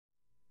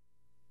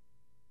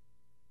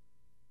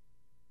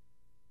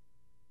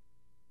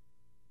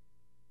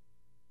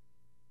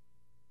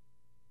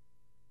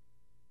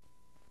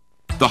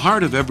The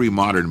heart of every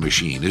modern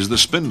machine is the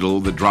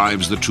spindle that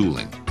drives the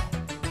tooling.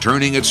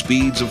 Turning at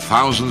speeds of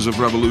thousands of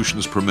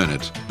revolutions per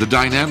minute, the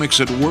dynamics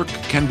at work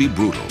can be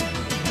brutal.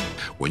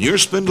 When your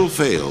spindle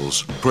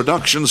fails,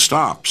 production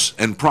stops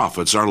and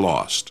profits are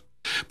lost.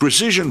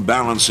 Precision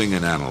balancing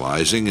and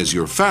analyzing is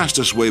your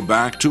fastest way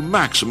back to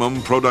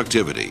maximum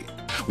productivity.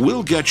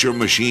 We'll get your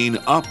machine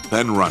up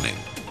and running.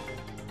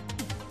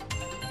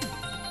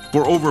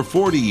 For over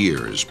 40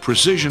 years,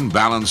 Precision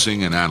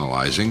Balancing and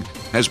Analyzing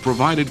has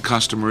provided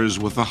customers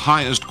with the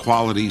highest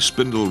quality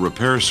spindle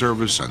repair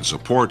service and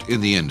support in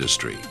the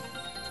industry.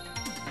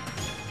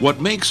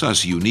 What makes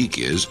us unique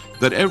is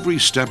that every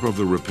step of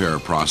the repair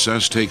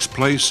process takes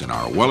place in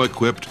our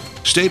well-equipped,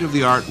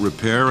 state-of-the-art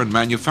repair and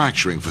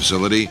manufacturing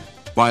facility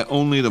by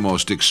only the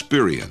most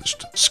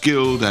experienced,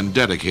 skilled, and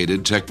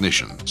dedicated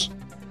technicians.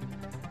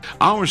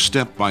 Our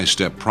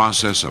step-by-step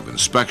process of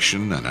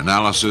inspection and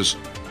analysis,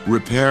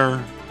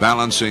 repair,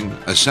 balancing,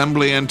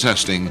 assembly, and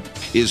testing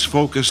is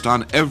focused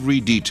on every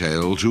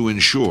detail to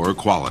ensure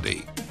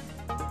quality.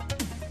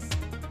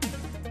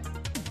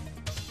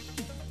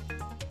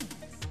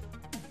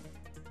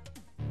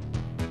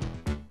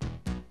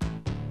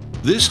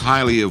 This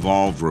highly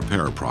evolved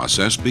repair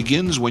process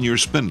begins when your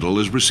spindle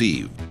is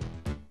received.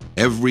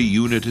 Every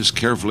unit is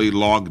carefully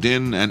logged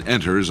in and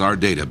enters our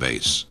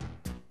database.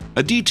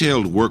 A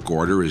detailed work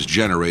order is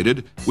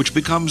generated, which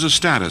becomes a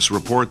status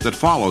report that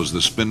follows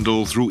the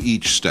spindle through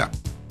each step.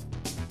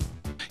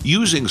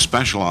 Using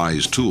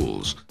specialized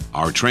tools,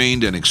 our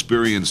trained and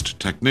experienced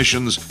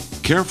technicians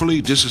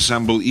carefully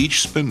disassemble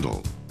each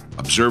spindle,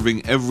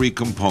 observing every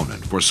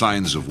component for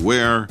signs of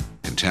wear,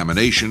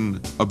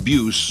 contamination,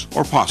 abuse,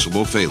 or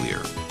possible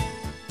failure.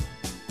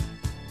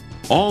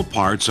 All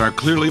parts are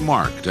clearly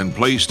marked and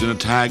placed in a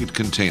tagged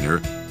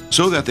container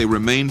so that they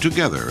remain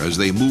together as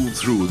they move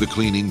through the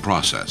cleaning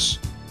process.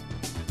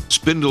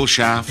 Spindle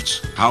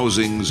shafts,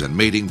 housings, and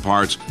mating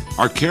parts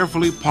are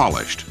carefully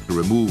polished to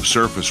remove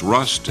surface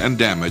rust and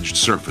damaged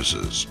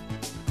surfaces.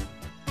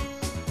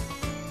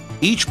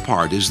 Each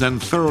part is then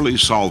thoroughly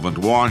solvent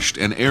washed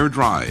and air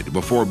dried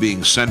before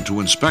being sent to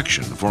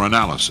inspection for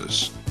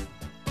analysis.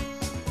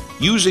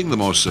 Using the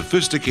most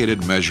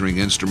sophisticated measuring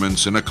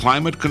instruments in a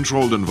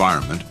climate-controlled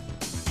environment,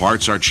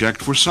 parts are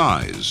checked for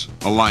size,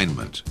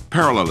 alignment,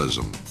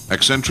 parallelism,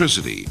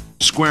 eccentricity,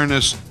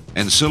 squareness,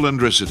 and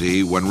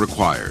cylindricity when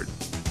required.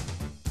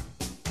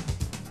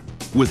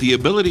 With the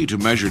ability to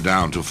measure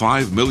down to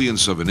 5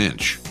 millionths of an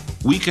inch,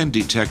 we can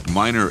detect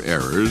minor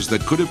errors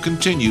that could have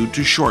continued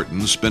to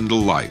shorten spindle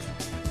life.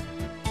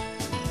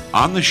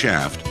 On the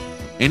shaft,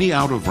 any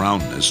out of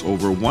roundness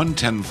over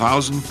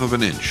 1/10,000th of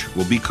an inch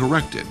will be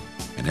corrected,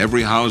 and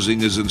every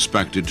housing is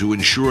inspected to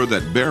ensure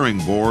that bearing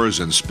bores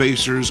and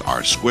spacers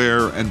are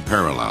square and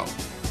parallel.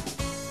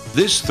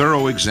 This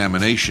thorough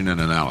examination and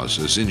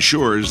analysis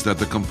ensures that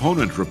the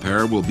component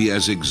repair will be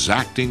as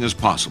exacting as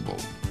possible.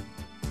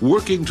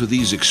 Working to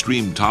these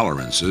extreme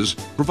tolerances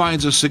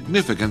provides a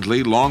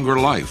significantly longer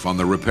life on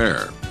the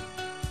repair.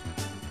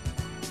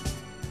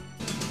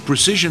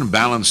 Precision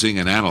Balancing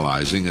and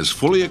Analyzing is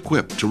fully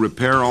equipped to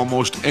repair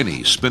almost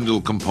any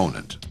spindle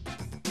component.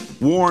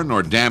 Worn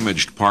or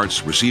damaged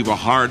parts receive a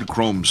hard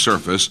chrome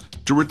surface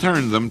to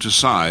return them to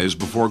size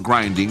before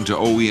grinding to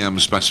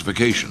OEM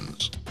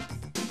specifications.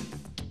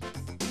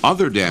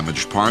 Other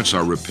damaged parts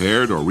are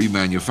repaired or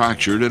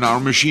remanufactured in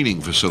our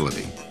machining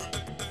facility.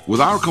 With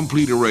our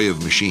complete array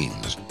of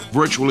machines,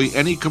 virtually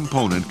any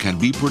component can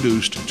be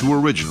produced to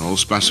original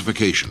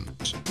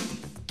specifications.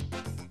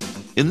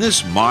 In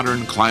this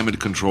modern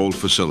climate-controlled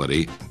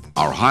facility,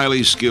 our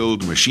highly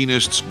skilled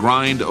machinists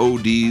grind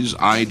ODs,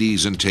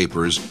 IDs, and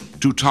tapers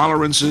to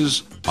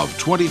tolerances of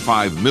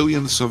 25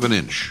 millionths of an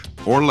inch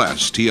or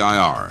less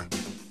TIR.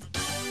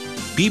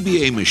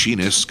 PBA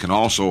machinists can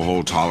also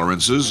hold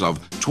tolerances of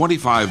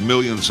 25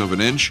 millionths of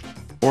an inch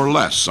or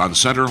less on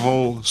center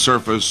hole,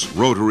 surface,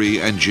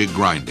 rotary, and jig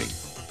grinding.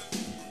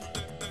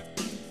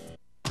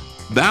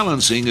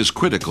 Balancing is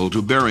critical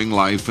to bearing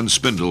life and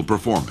spindle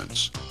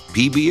performance.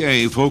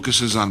 PBA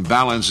focuses on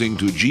balancing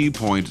to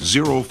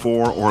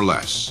G.04 or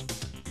less.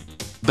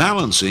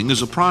 Balancing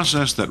is a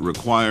process that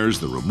requires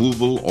the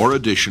removal or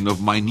addition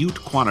of minute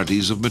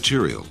quantities of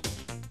material.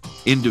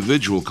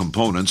 Individual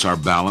components are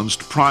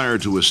balanced prior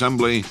to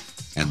assembly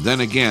and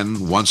then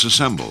again once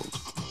assembled.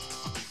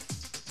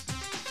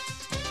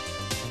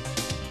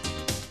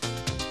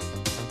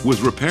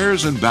 With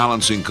repairs and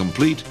balancing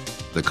complete,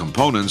 the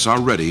components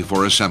are ready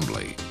for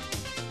assembly.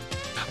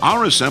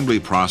 Our assembly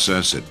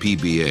process at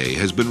PBA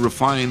has been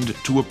refined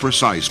to a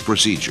precise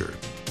procedure.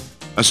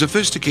 A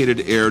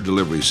sophisticated air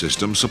delivery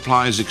system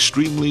supplies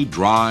extremely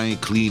dry,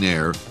 clean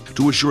air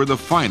to assure the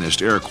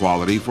finest air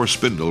quality for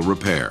spindle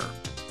repair.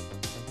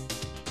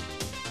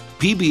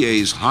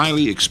 PBA's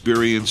highly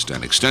experienced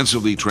and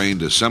extensively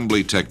trained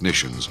assembly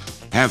technicians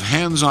have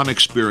hands-on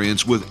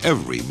experience with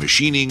every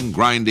machining,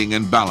 grinding,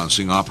 and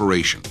balancing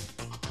operation.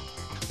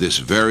 This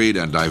varied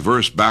and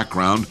diverse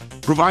background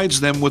provides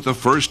them with the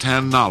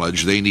first-hand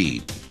knowledge they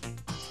need.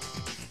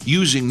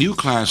 Using new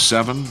Class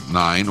 7,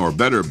 9, or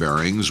better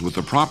bearings with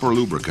the proper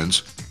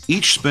lubricants,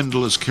 Each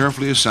spindle is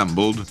carefully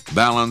assembled,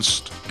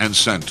 balanced, and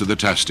sent to the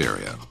test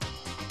area.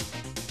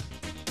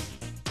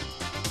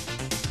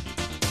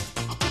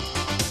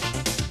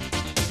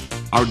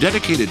 Our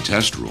dedicated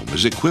test room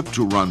is equipped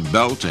to run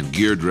belt and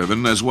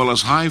gear-driven as well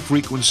as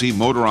high-frequency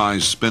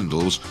motorized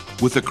spindles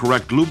with the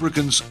correct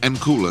lubricants and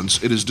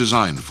coolants it is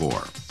designed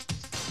for.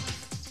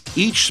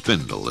 Each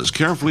spindle is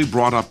carefully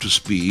brought up to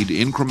speed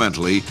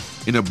incrementally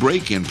in a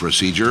break-in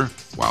procedure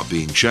while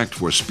being checked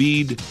for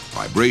speed,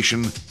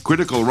 vibration,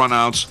 critical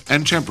runouts,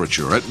 and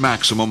temperature at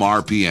maximum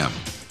RPM.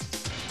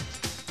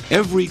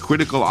 Every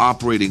critical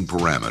operating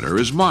parameter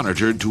is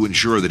monitored to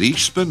ensure that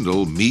each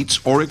spindle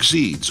meets or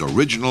exceeds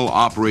original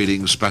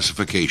operating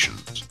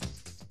specifications.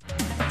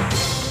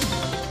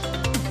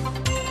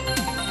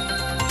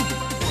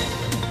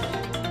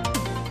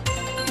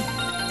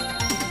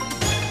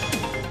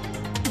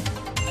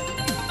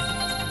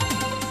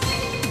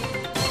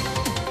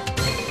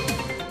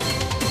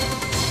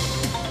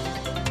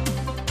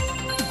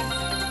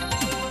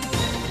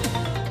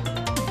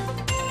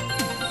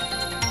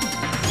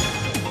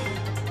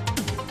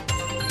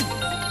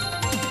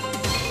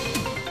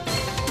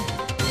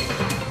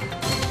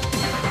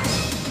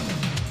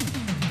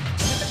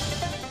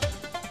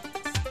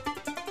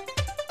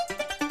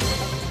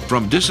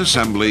 From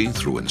disassembly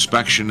through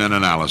inspection and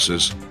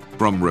analysis,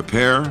 from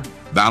repair,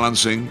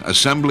 balancing,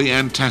 assembly,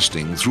 and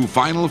testing through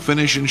final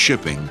finish and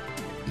shipping,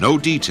 no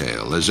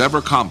detail is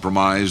ever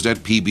compromised at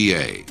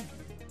PBA.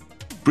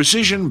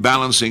 Precision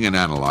Balancing and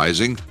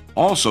Analyzing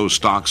also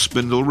stocks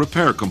spindle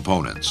repair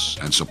components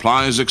and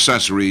supplies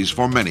accessories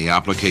for many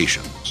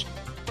applications.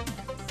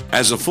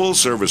 As a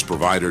full-service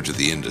provider to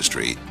the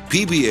industry,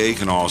 PBA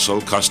can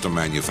also custom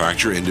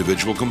manufacture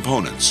individual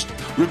components,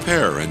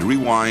 repair and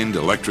rewind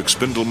electric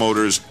spindle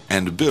motors,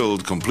 and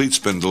build complete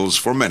spindles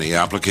for many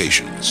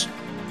applications.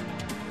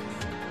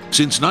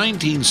 Since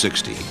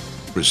 1960,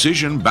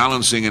 Precision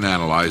Balancing and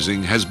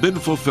Analyzing has been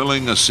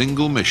fulfilling a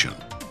single mission: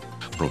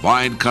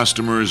 provide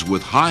customers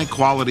with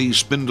high-quality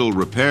spindle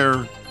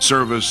repair,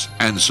 service,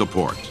 and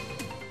support.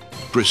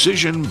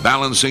 Precision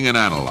Balancing and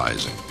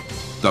Analyzing,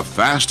 the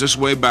fastest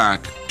way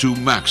back to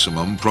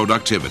maximum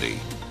productivity.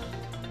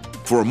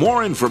 For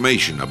more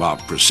information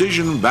about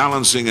Precision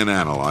Balancing and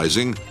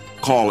Analyzing,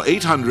 call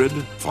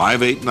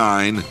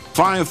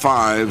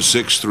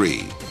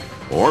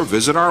 800-589-5563 or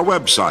visit our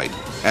website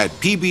at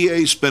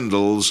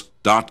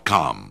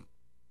pbaspindles.com.